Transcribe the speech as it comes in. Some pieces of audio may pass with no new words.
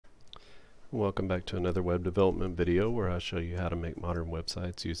Welcome back to another web development video where I show you how to make modern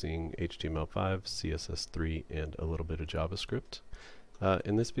websites using HTML5, CSS3, and a little bit of JavaScript.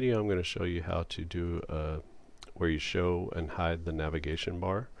 In this video I'm going to show you how to do where you show and hide the navigation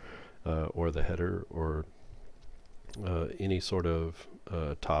bar or the header or any sort of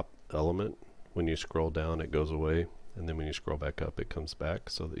top element. When you scroll down it goes away, and then when you scroll back up it comes back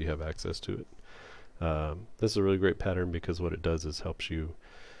so that you have access to it. This is a really great pattern because what it does is helps you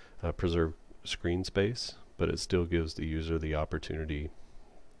preserve screen space, but it still gives the user the opportunity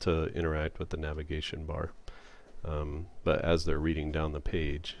to interact with the navigation bar. But as they're reading down the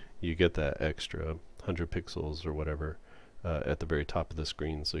page, you get that extra 100 pixels or whatever at the very top of the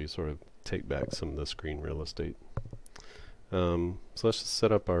screen, so you sort of take back some of the screen real estate. So let's just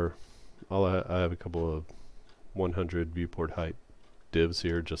set up our, I have a couple of 100 viewport height divs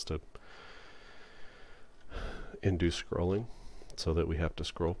here just to induce scrolling so that we have to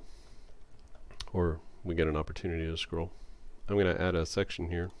scroll, or we get an opportunity to scroll. I'm going to add a section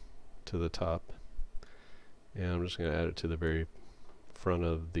here to the top, and I'm just going to add it to the very front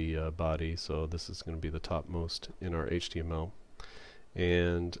of the body, so this is going to be the topmost in our HTML.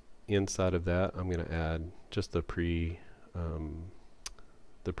 And inside of that I'm going to add just the pre-made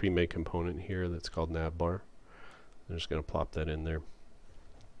component here that's called Navbar. I'm just going to plop that in there.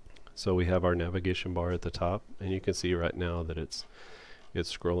 So we have our navigation bar at the top, and you can see right now that it's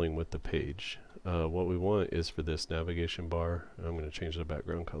scrolling with the page. What we want is for this navigation bar, I'm going to change the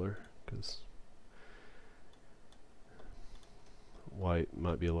background color because white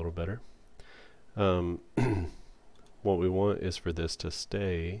might be a little better. What we want is for this to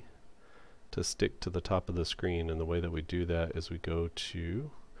stick to the top of the screen, and the way that we do that is we go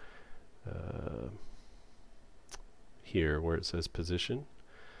to here where it says position.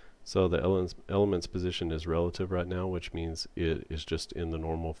 So the element's position is relative right now, which means it is just in the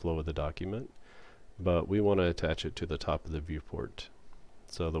normal flow of the document, but we want to attach it to the top of the viewport.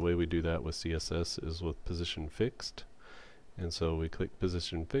 So the way we do that with CSS is with position fixed, and so we click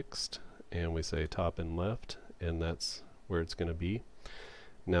position fixed and we say top and left, and that's where it's going to be.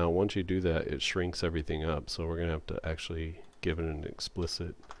 Now once you do that, it shrinks everything up, so we're going to have to actually give it an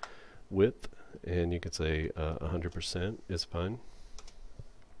explicit width, and you could say 100% is fine.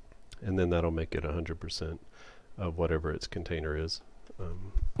 And then that'll make it 100% of whatever its container is,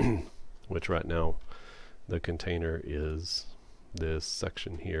 which right now the container is this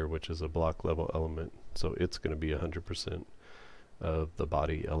section here, which is a block level element, so it's going to be 100% of the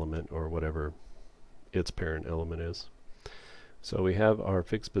body element or whatever its parent element is. So we have our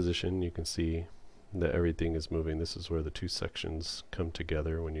fixed position. You can see that everything is moving. This is where the two sections come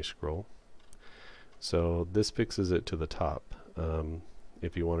together when you scroll. So this fixes it to the top.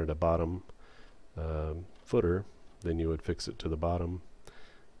 If you wanted a bottom footer, then you would fix it to the bottom.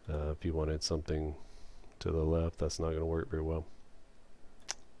 If you wanted something to the left, that's not going to work very well.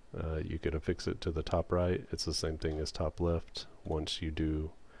 You could affix it to the top right. It's the same thing as top left. Once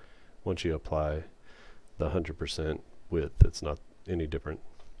you apply the 100% width, it's not any different.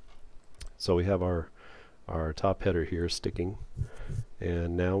 So we have our top header here sticking,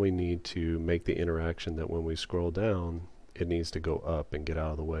 and now we need to make the interaction that when we scroll down it needs to go up and get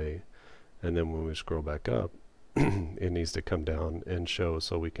out of the way, and then when we scroll back up it needs to come down and show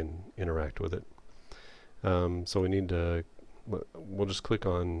so we can interact with it. So we need to, we'll just click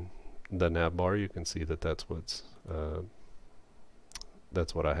on the nav bar. You can see that that's what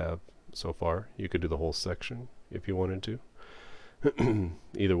I have so far. You could do the whole section if you wanted to.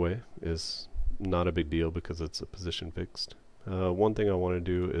 Either way is not a big deal because it's a position fixed. One thing I want to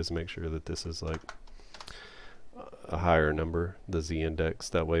do is make sure that this is like a higher number, the Z index.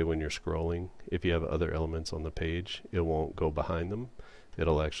 That way when you're scrolling, if you have other elements on the page, it won't go behind them.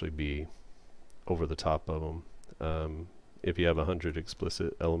 It'll actually be over the top of them. If you have 100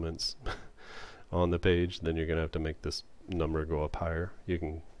 explicit elements on the page, then you're going to have to make this number go up higher. You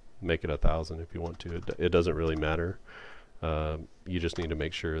can make it 1,000 if you want to. It doesn't really matter. You just need to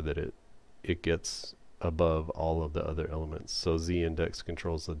make sure that it gets above all of the other elements. So Z index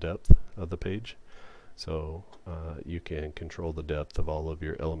controls the depth of the page. So you can control the depth of all of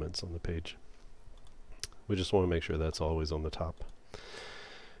your elements on the page. We just want to make sure that's always on the top.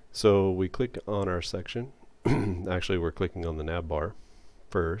 So we click on our section. Actually we're clicking on the nav bar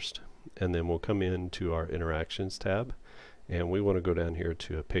first, and then we'll come into our interactions tab, and we want to go down here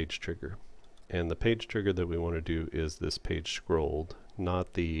to a page trigger. And the page trigger that we want to do is this page scrolled,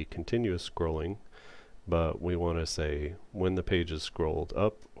 not the continuous scrolling, but we want to say when the page is scrolled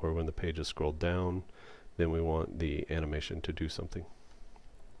up or when the page is scrolled down, then we want the animation to do something.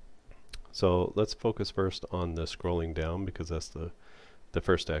 So let's focus first on the scrolling down because that's the the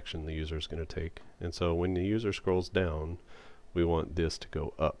first action the user is going to take. And so when the user scrolls down, we want this to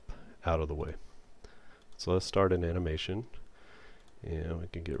go up out of the way. So let's start an animation, and we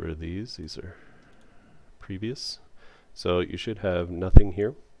can get rid of these. These are previous. So you should have nothing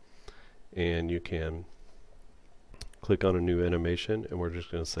here, and you can click on a new animation, and we're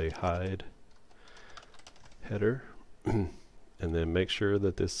just going to say hide header and then make sure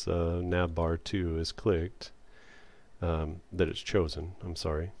that this Navbar 2 is clicked, that it's chosen. I'm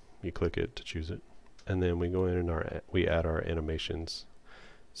sorry, you click it to choose it, and then we go in and we add our animations.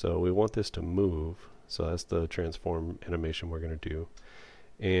 So we want this to move, so that's the transform animation we're going to do,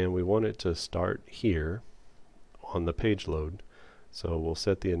 and we want it to start here on the page load. So we'll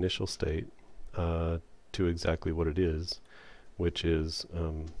set the initial state to exactly what it is, which is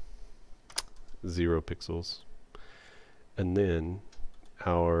 0 pixels, and then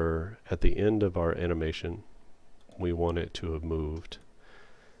at the end of our animation we want it to have moved.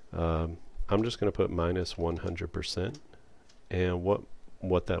 I'm just going to put minus 100%, and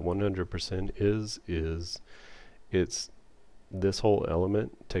what that 100% is it's this whole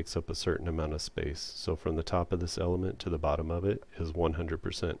element takes up a certain amount of space. So from the top of this element to the bottom of it is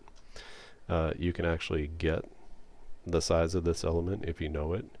 100%. You can actually get the size of this element if you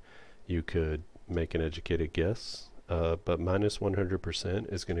know it. You could make an educated guess, but minus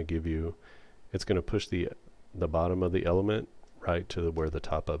 100% is going to give you, it's going to push the bottom of the element right to where the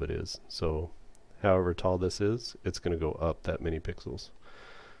top of it is. So however tall this is, it's going to go up that many pixels.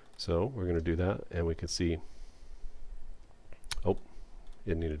 So we're going to do that, and we can see, oh,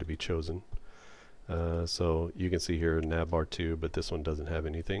 it needed to be chosen. So you can see here Navbar 2, but this one doesn't have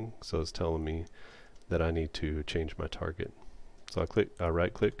anything, so it's telling me that I need to change my target. So I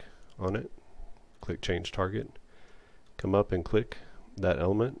right click on it, click change target, come up and click that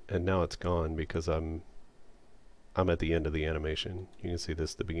element, and now it's gone because I'm at the end of the animation. You can see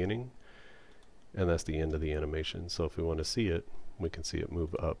this the beginning, and that's the end of the animation. So if we want to see it, we can see it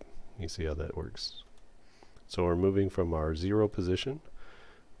move up. You see how that works. So we're moving from our 0 position,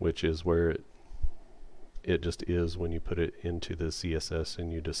 which is where it just is when you put it into the CSS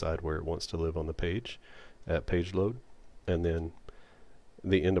and you decide where it wants to live on the page at page load, and then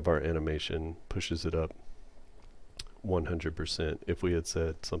the end of our animation pushes it up 100%. If we had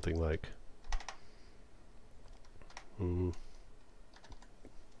said something like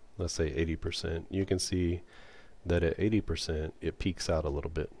let's say 80%, you can see that at 80% it peaks out a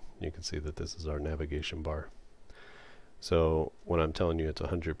little bit. You can see that this is our navigation bar. So when I'm telling you it's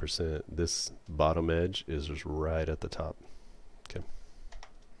 100%, this bottom edge is just right at the top. Okay.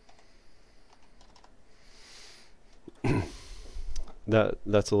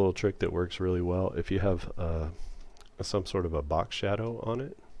 That's a little trick that works really well. If you have some sort of a box shadow on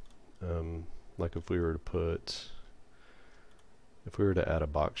it, like if we were to add a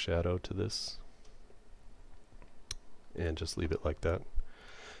box shadow to this and just leave it like that,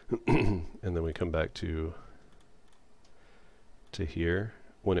 and then we come back to here,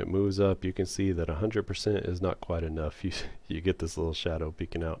 when it moves up, you can see that 100% is not quite enough. You get this little shadow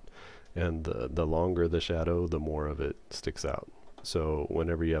peeking out, and the longer the shadow, the more of it sticks out. So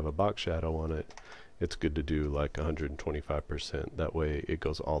whenever you have a box shadow on it, it's good to do like 125%. That way it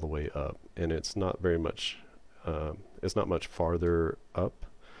goes all the way up, and it's not very much, it's not much farther up,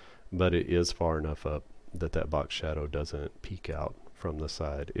 but it is far enough up that that box shadow doesn't peek out from the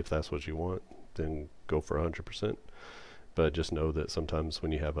side. If that's what you want, then go for 100%. But just know that sometimes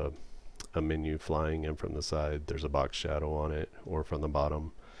when you have a menu flying in from the side, there's a box shadow on it, or from the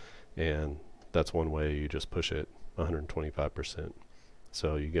bottom, and that's one way you just push it 125%.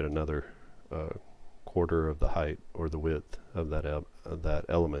 So you get another quarter of the height or the width of that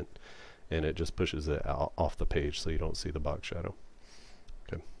element, and it just pushes it out off the page so you don't see the box shadow.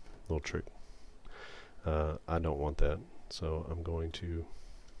 Okay, little trick. I don't want that, so I'm going to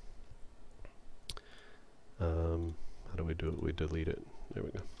how do we do it? We delete it. There we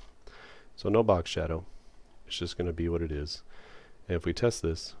go. So no box shadow. It's just going to be what it is. And if we test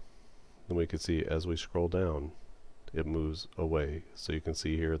this, then we can see as we scroll down, it moves away. So you can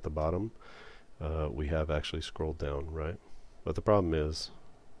see here at the bottom, we have actually scrolled down, right? But the problem is,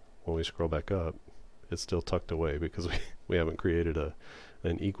 when we scroll back up, it's still tucked away because we haven't created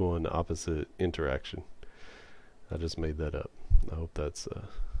an equal and opposite interaction. I just made that up. I hope that's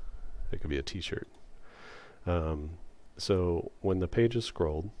it could be a t-shirt. So when the page is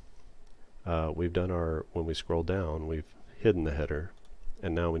scrolled, we've done when we scroll down, we've hidden the header,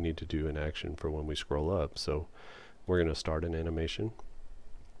 and now we need to do an action for when we scroll up. So we're going to start an animation,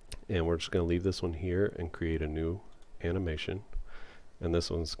 and we're just going to leave this one here and create a new animation, and this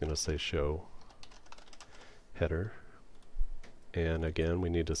one's going to say show header, And again, we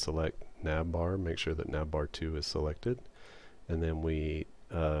need to select Navbar, make sure that Navbar 2 is selected, and then we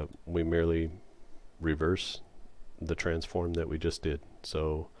merely reverse the transform that we just did.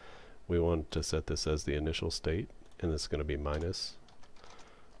 So we want to set this as the initial state, and this is going to be minus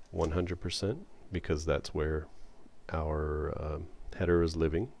 100% because that's where our header is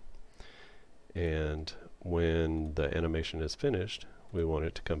living. And when the animation is finished, we want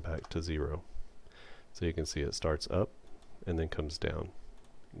it to come back to 0. So you can see it starts up and then comes down.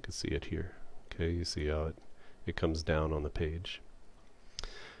 You can see it here. Okay, you see how it comes down on the page.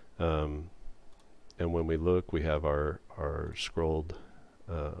 And when we look, we have our scrolled,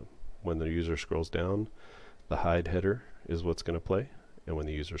 when the user scrolls down, the hide header is what's going to play, and when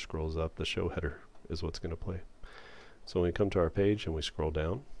the user scrolls up, the show header is what's going to play. So when we come to our page and we scroll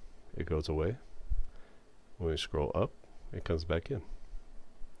down, it goes away. When we scroll up, it comes back in.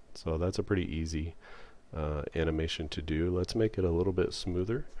 So that's a pretty easy animation to do. Let's make it a little bit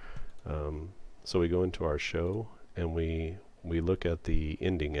smoother. So we go into our show and we look at the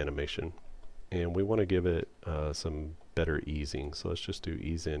ending animation, and we want to give it some better easing. So let's just do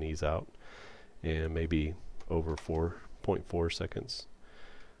ease in, ease out, and maybe over 4.4 seconds.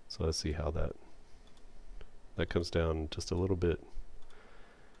 So let's see how that comes down just a little bit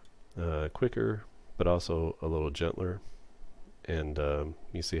quicker, but also a little gentler. And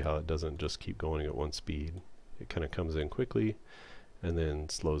you see how it doesn't just keep going at one speed. It kind of comes in quickly and then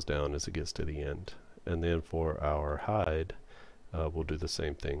slows down as it gets to the end. And then for our hide, we'll do the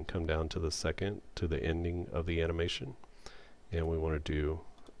same thing. Come down to the second, to the ending of the animation, and we want to do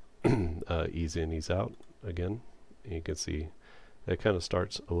ease in, ease out again. And you can see it kind of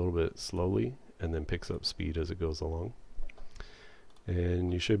starts a little bit slowly and then picks up speed as it goes along.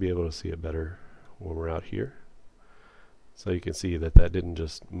 And you should be able to see it better when we're out here. So you can see that that didn't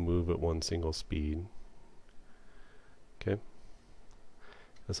just move at one single speed. Okay,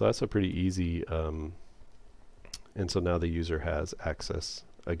 and so that's a pretty easy, and so now the user has access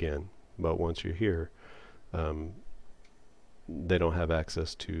again. But once you're here, they don't have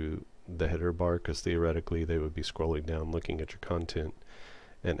access to the header bar, because theoretically they would be scrolling down looking at your content,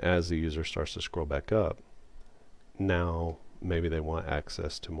 and as the user starts to scroll back up, now maybe they want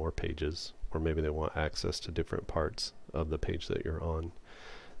access to more pages, or maybe they want access to different parts of the page that you're on.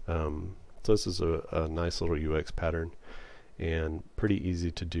 So this is a nice little UX pattern and pretty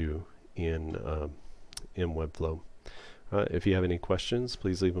easy to do in Webflow. If you have any questions,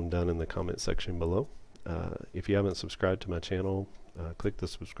 please leave them down in the comment section below. If you haven't subscribed to my channel, click the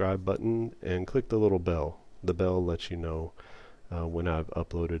subscribe button and click the little bell. The bell lets you know when I've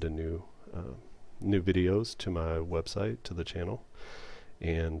uploaded a new videos to my website, to the channel,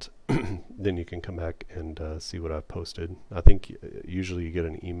 and then you can come back and see what I've posted. I think usually you get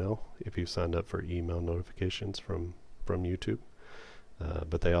an email if you've signed up for email notifications from YouTube,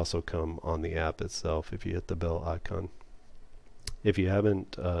 but they also come on the app itself if you hit the bell icon. If you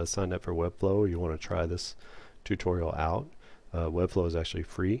haven't signed up for Webflow, or you want to try this tutorial out, Webflow is actually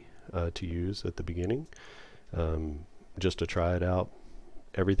free to use at the beginning. Just to try it out,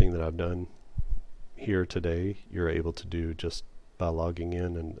 everything that I've done here today you're able to do just by logging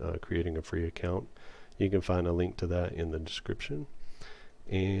in and creating a free account. You can find a link to that in the description.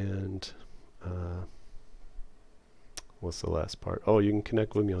 And what's the last part? Oh, you can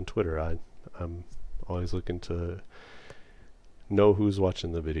connect with me on Twitter. I'm always looking to know who's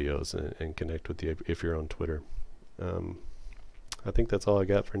watching the videos and connect with you if you're on Twitter. I think that's all I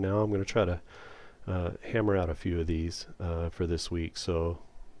got for now. I'm going to try to hammer out a few of these for this week, so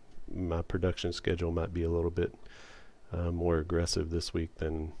my production schedule might be a little bit more aggressive this week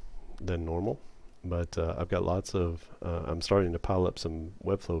than normal. But I've got lots of, I'm starting to pile up some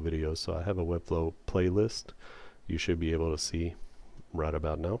Webflow videos, so I have a Webflow playlist you should be able to see right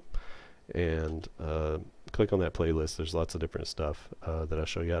about now. And click on that playlist. There's lots of different stuff that I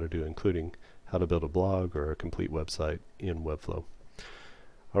show you how to do, including how to build a blog or a complete website in Webflow.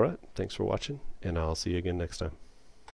 Alright, thanks for watching, and I'll see you again next time.